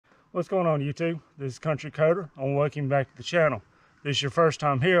What's going on, YouTube? This is Country Coder. I want to welcome you back to the channel. If this is your first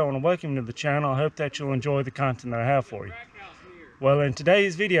time here, I want to welcome you to the channel. I hope that you'll enjoy the content that I have for you. Well, in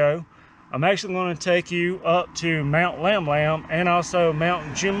today's video, I'm actually going to take you up to Mount LamLam and also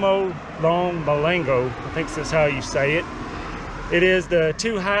Mount Jumullong Manglo. I think that's how you say it. It is the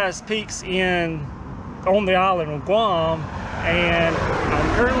two highest peaks on the island of Guam, and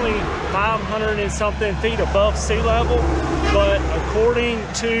I'm currently 500 and something feet above sea level, but according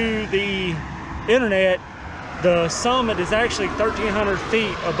to the internet, the summit is actually 1,300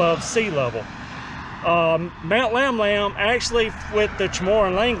 feet above sea level. Mount LamLam actually, with the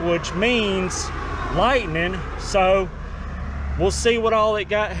Chamorro language, means lightning, so we'll see what all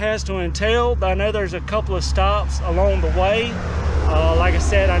it has to entail. I know there's a couple of stops along the way. Like I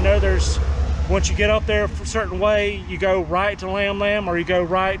said, I know once you get up there a certain way, you go right to LamLam, or you go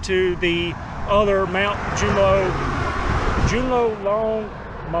right to the other Mount Jumullong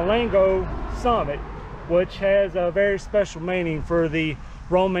Manglo summit, which has a very special meaning for the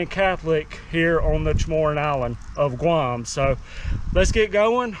Roman Catholic here on the Chamorro island of Guam. So let's get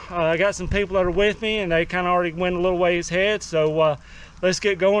going. I got some people that are with me, and they kind of already went a little ways ahead, so let's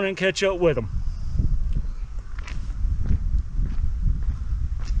get going and catch up with them.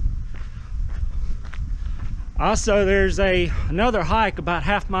 Also, there's another hike about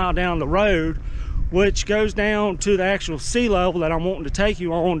half a mile down the road, which goes down to the actual sea level that I'm wanting to take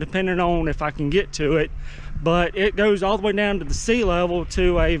you on, depending on if I can get to it. But it goes all the way down to the sea level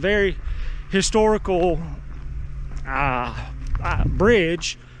to a very historical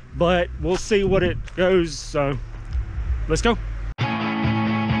bridge, but we'll see what it goes. So let's go.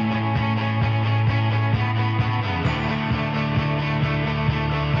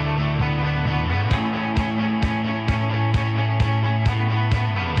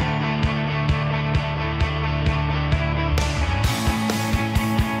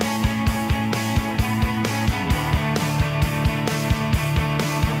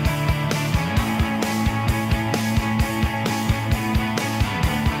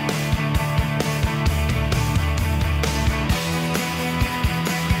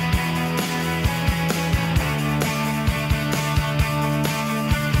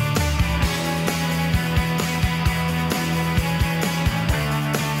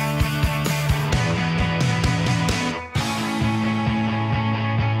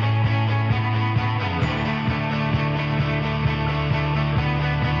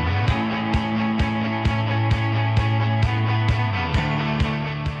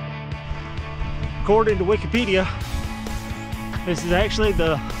 According to Wikipedia, this is actually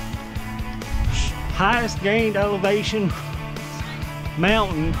the highest gained elevation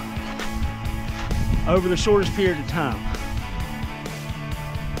mountain over the shortest period of time.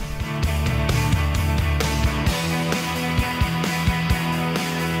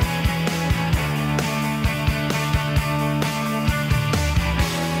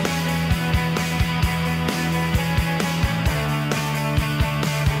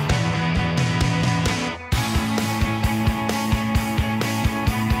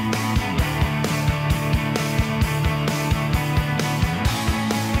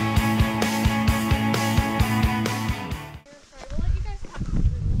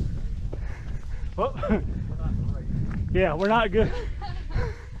 Yeah, we're not good.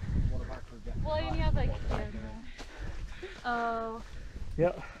 Well, and you have like, oh.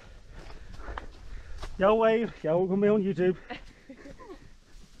 Yep. Y'all wave. Y'all gonna be on YouTube.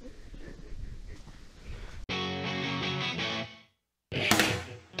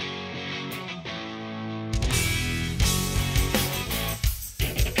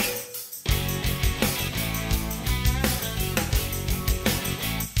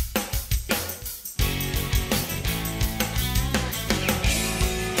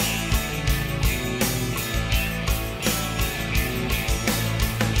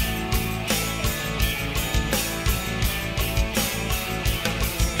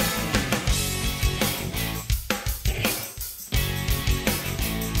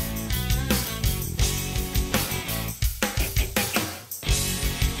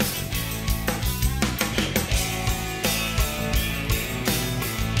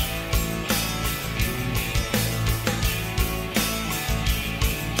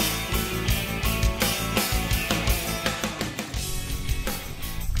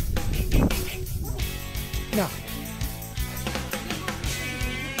 No.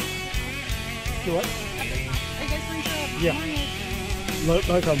 Do what? Are you guys going to Yeah. Both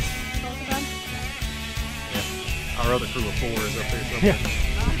of them. Both of them? Yeah. Our other crew of 4 is up there somewhere. Yeah.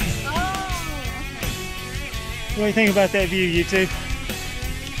 Oh, What do you think about that view, you two?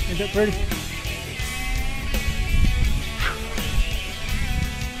 Isn't that pretty?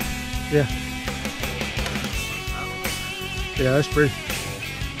 Yeah. Yeah, that's pretty.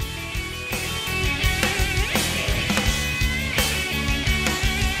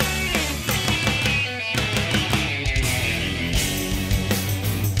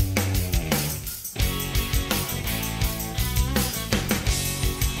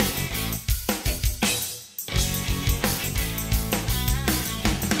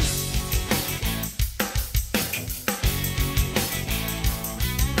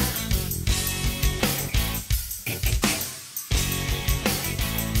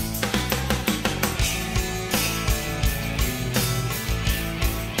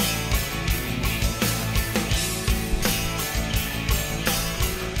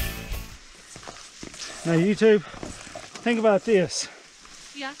 Now YouTube, think about this.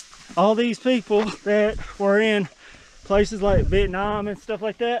 Yeah. All these people that were in places like Vietnam and stuff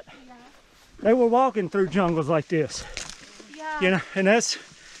like that, Yeah. they were walking through jungles like this. Yeah. You know, and that's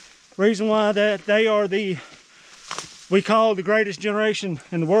the reason why that they are we call the greatest generation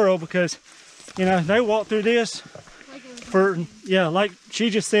in the world, because, you know, they walked through this Like it was for, nothing. yeah, like she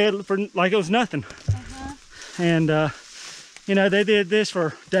just said, for like it was nothing. Uh-huh. And, you know, they did this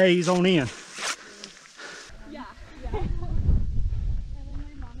for days on end. Yeah. Yeah. And then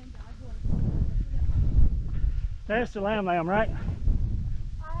my mom and dad were That's the LamLam, right?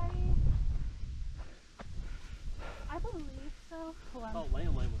 I believe so. Hold on. Oh,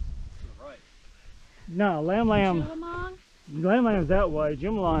 LamLam was to the right. No, LamLam, Jumullong? LamLam's that way,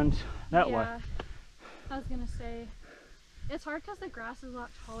 Jumullong's that way. Yeah. I was gonna say, it's hard because the grass is a lot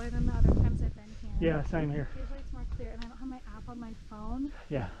taller than the other times I've been here. Yeah, same here. Usually it's more clear, and I don't have my app on my phone.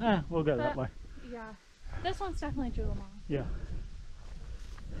 Yeah, we'll go that But- way. Yeah. This one's definitely Jumullong. Yeah.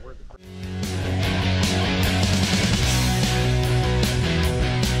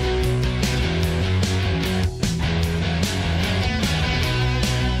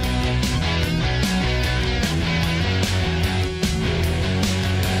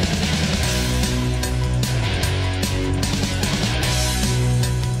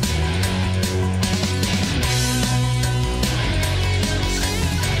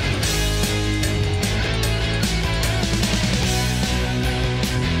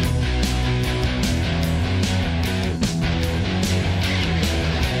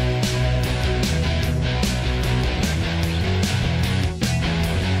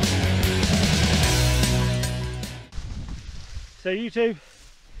 So YouTube,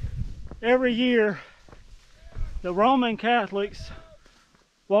 every year the Roman Catholics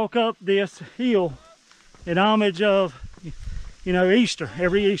walk up this hill in homage of, you know, Easter.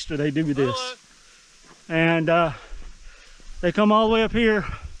 Every Easter they do this. And they come all the way up here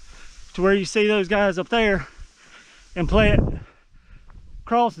to where you see those guys up there and plant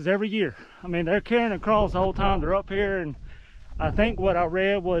crosses every year. I mean, they're carrying a cross the whole time they're up here, and I think what I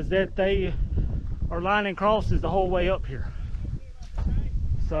read was that they are lining crosses the whole way up here.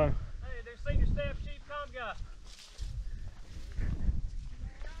 So, Hey, there's senior staff chief com guy.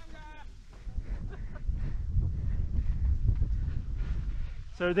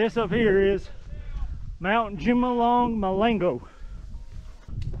 so this up here is Mount Jumullong, Manglo.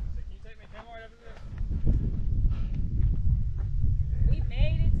 Can you take me camera right over this? We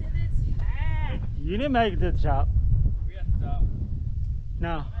made it to the top. You didn't make it to the top. We at the top.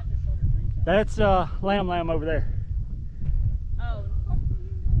 No, that's LamLam over there. Oh.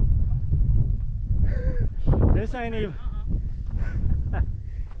 This ain't even.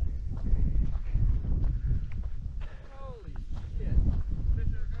 Holy shit.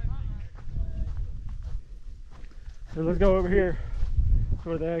 So let's go over here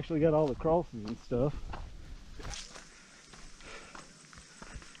where they actually got all the crosses and stuff. If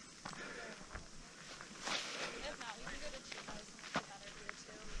not, we can go to Chico's and look at it here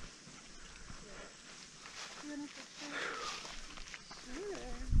too. You want a picture? Sure.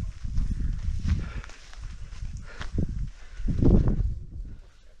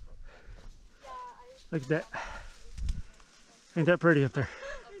 Look at that. Ain't that pretty up there?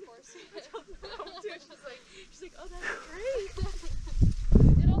 Of course. She's like, oh, that's great.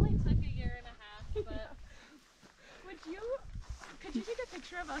 It only took a year and a half, but could you take a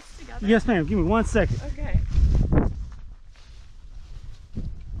picture of us together? Yes, ma'am. Give me 1 second. Okay.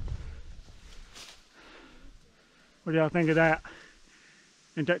 What do y'all think of that?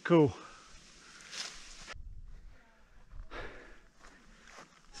 Ain't that cool?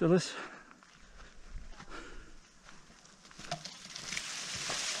 So let's.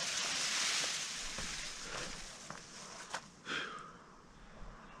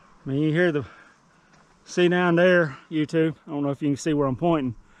 I mean, you hear the, see down there, YouTube, I don't know if you can see where I'm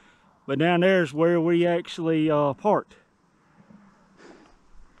pointing, but down there is where we actually parked.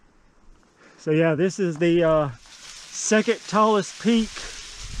 So yeah, this is the second tallest peak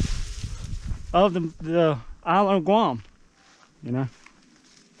of the island of Guam, you know.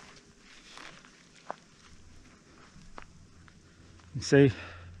 You see,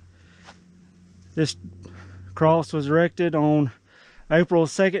 this cross was erected on April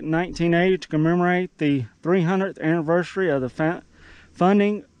 2nd, 1980 to commemorate the 300th anniversary of the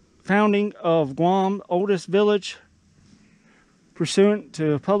founding of Guam, oldest village pursuant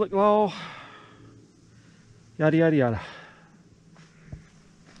to public law, yada yada yada.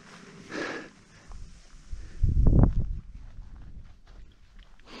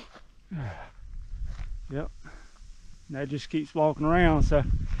 Yep, that just keeps walking around. So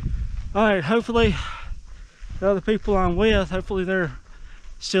all right, hopefully the other people I'm with, hopefully they're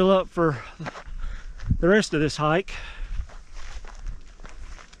still up for the rest of this hike.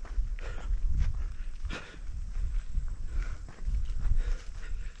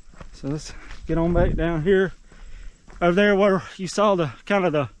 So let's get on back down here. Over there where you saw the kind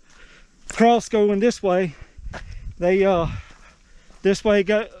of the cross going this way, they this way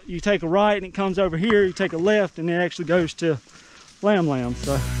you take a right and it comes over here, you take a left and it actually goes to LamLam.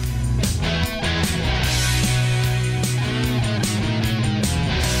 So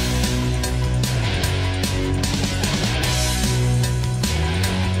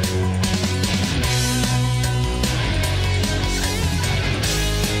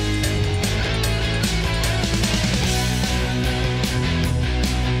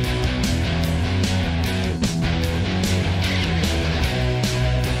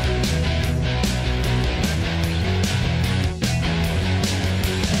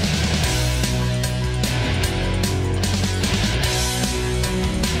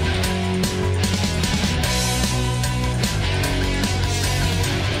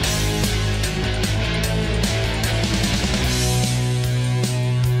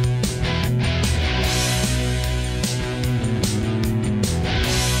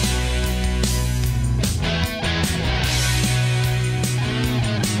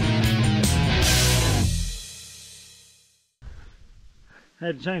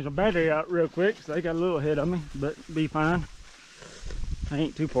had to change the battery out real quick, so they got a little ahead of me, but be fine. I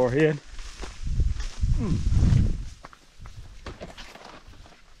ain't too far ahead.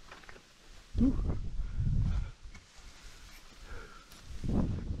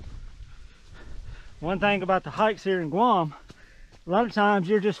 One thing about the hikes here in Guam, a lot of times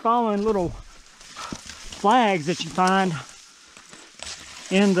you're just following little flags that you find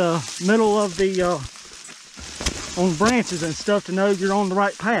in the middle of the on branches and stuff to know you're on the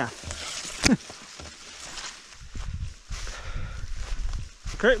right path.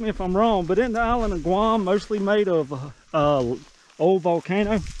 Correct me if I'm wrong, but isn't the island of Guam mostly made of old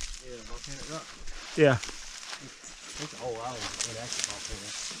volcano? Yeah, volcanic rock. Yeah. I think the whole island is an inactive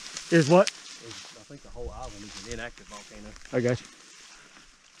volcano. Is what? I think the whole island is an inactive volcano. I got you.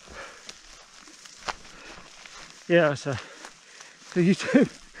 Yeah, so you too.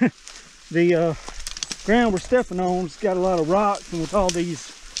 The ground we're stepping on's got a lot of rocks, and with all these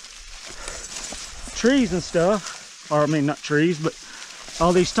trees and stuff, or I mean not trees, but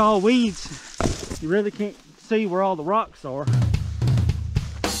all these tall weeds, you really can't see where all the rocks are.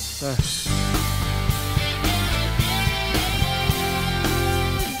 So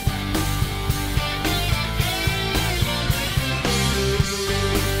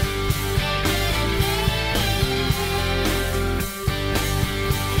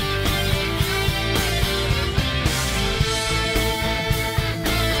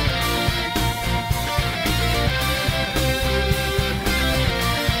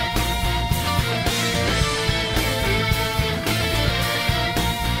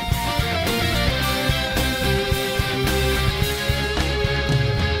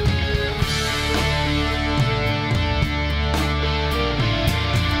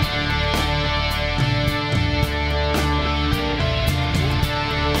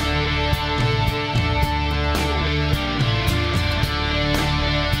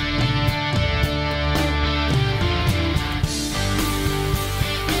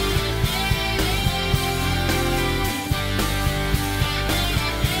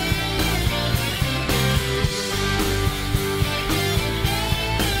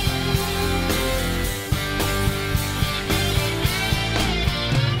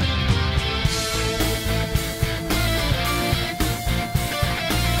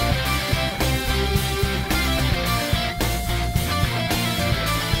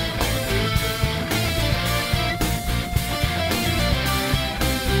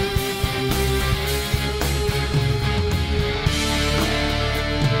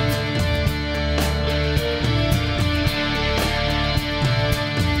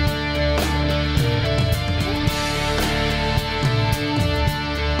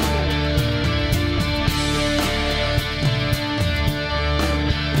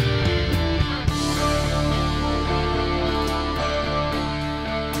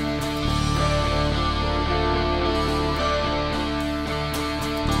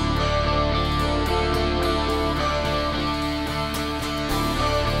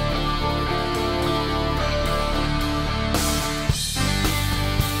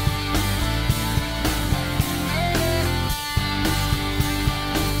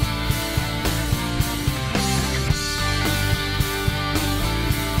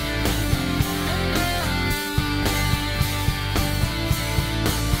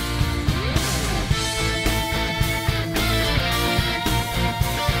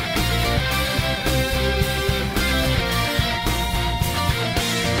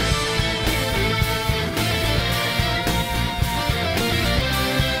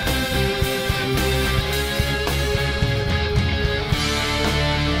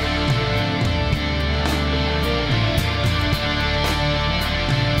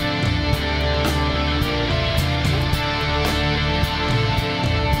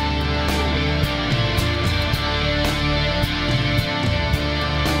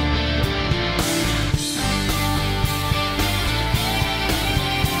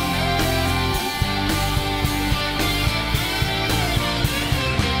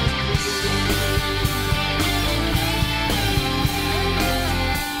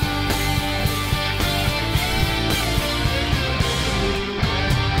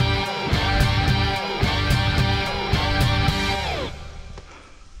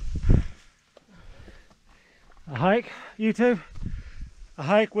hike, YouTube. A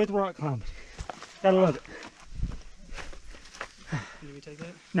hike with rock climbing. Gotta love it. Can we take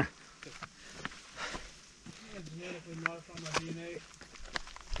that? No. Genetically modify my DNA.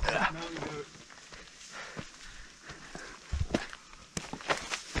 Mountain goat.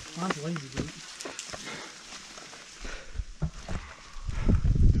 Mine's lazy goat.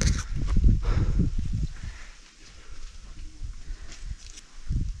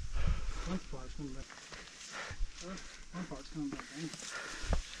 One part's coming back. One part's coming back.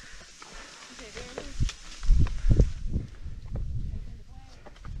 Okay, there it is.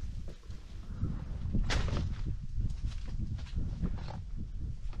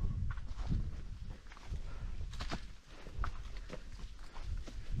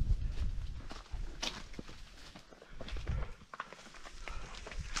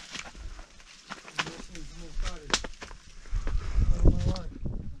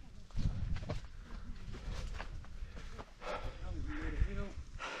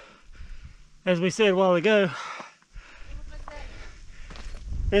 As we said a while ago,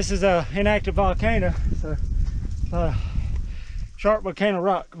 this is a inactive volcano, so sharp volcano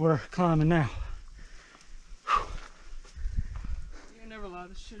rock we're climbing now. You never lie,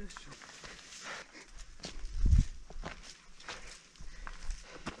 this shit is true.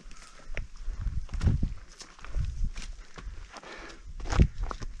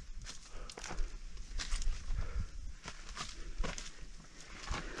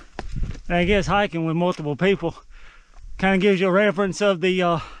 And I guess hiking with multiple people kind of gives you a reference of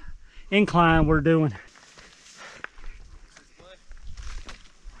the incline we're doing.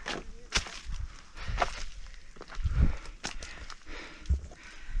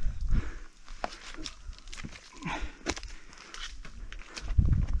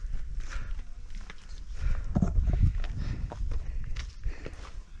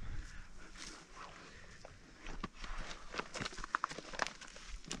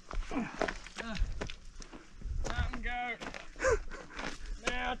 Mountain goat.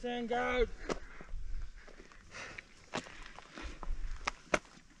 Mountain goat.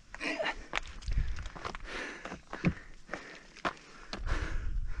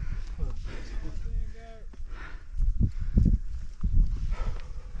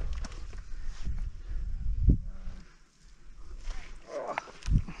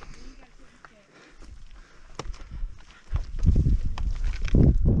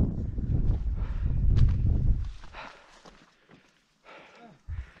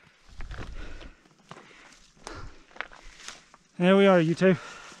 There we are, you two. I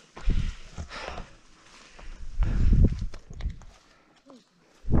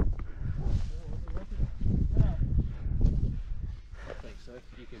think so.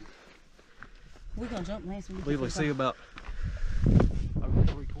 You can We're gonna jump last week. legally see about 3/4 of the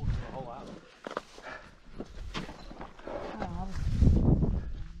whole island.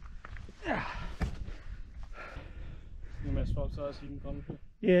 You want me to swap sides so you can come up here?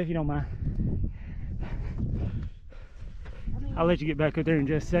 Yeah, if you don't mind. I'll let you get back up there in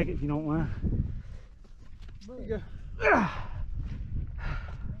just a second if you don't mind. There you go.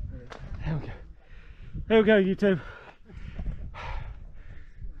 There we go. There we go, you two.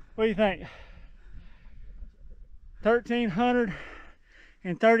 What do you think?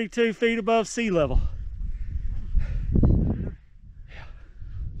 1,332 feet above sea level.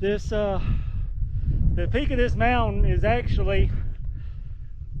 This, the peak of this mountain is actually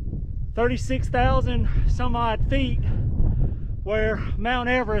 36,000 some odd feet, where Mount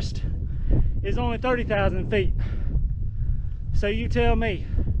Everest is only 30,000 feet. So you tell me,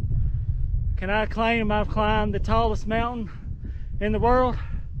 can I claim I've climbed the tallest mountain in the world?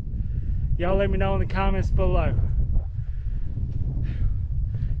 Y'all let me know in the comments below.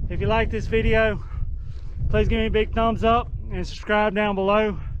 If you like this video, please give me a big thumbs up and subscribe down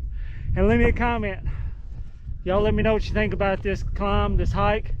below. And leave me a comment. Y'all let me know what you think about this climb, this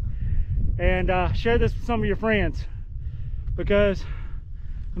hike. And share this with some of your friends. Because,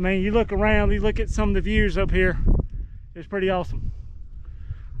 I mean, you look around, you look at some of the views up here, it's pretty awesome.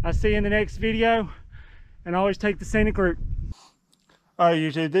 I'll see you in the next video, and always take the scenic route. All right,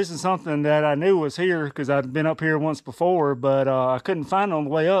 YouTube, this is something that I knew was here because I'd been up here once before, but I couldn't find it on the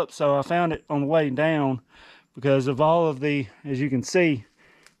way up, so I found it on the way down because of all of the, as you can see,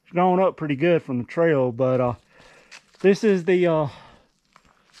 it's going up pretty good from the trail. But this is the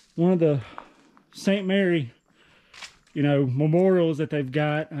one of the St. Mary, you know, memorials that they've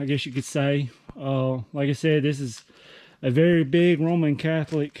got, I guess you could say. Like I said, this is a very big Roman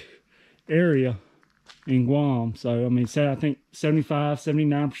Catholic area in Guam. So, I mean, I think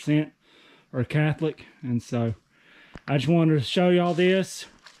 75-79% are Catholic. And so, I just wanted to show y'all this.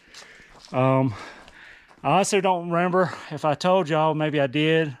 I also don't remember if I told y'all, maybe I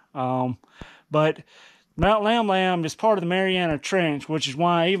did, but Mount LamLam is part of the Mariana Trench, which is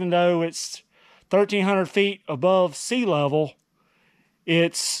why even though it's 1,300 feet above sea level,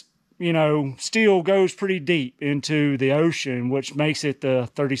 it's, you know, still goes pretty deep into the ocean, which makes it the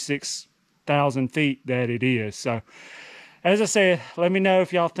 36,000 feet that it is. So, as I said, let me know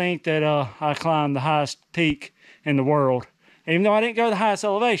if y'all think that I climbed the highest peak in the world. Even though I didn't go to the highest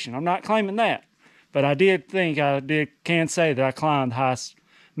elevation, I'm not claiming that. But I did think can say that I climbed the highest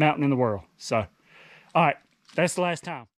mountain in the world. So, all right, that's the last time.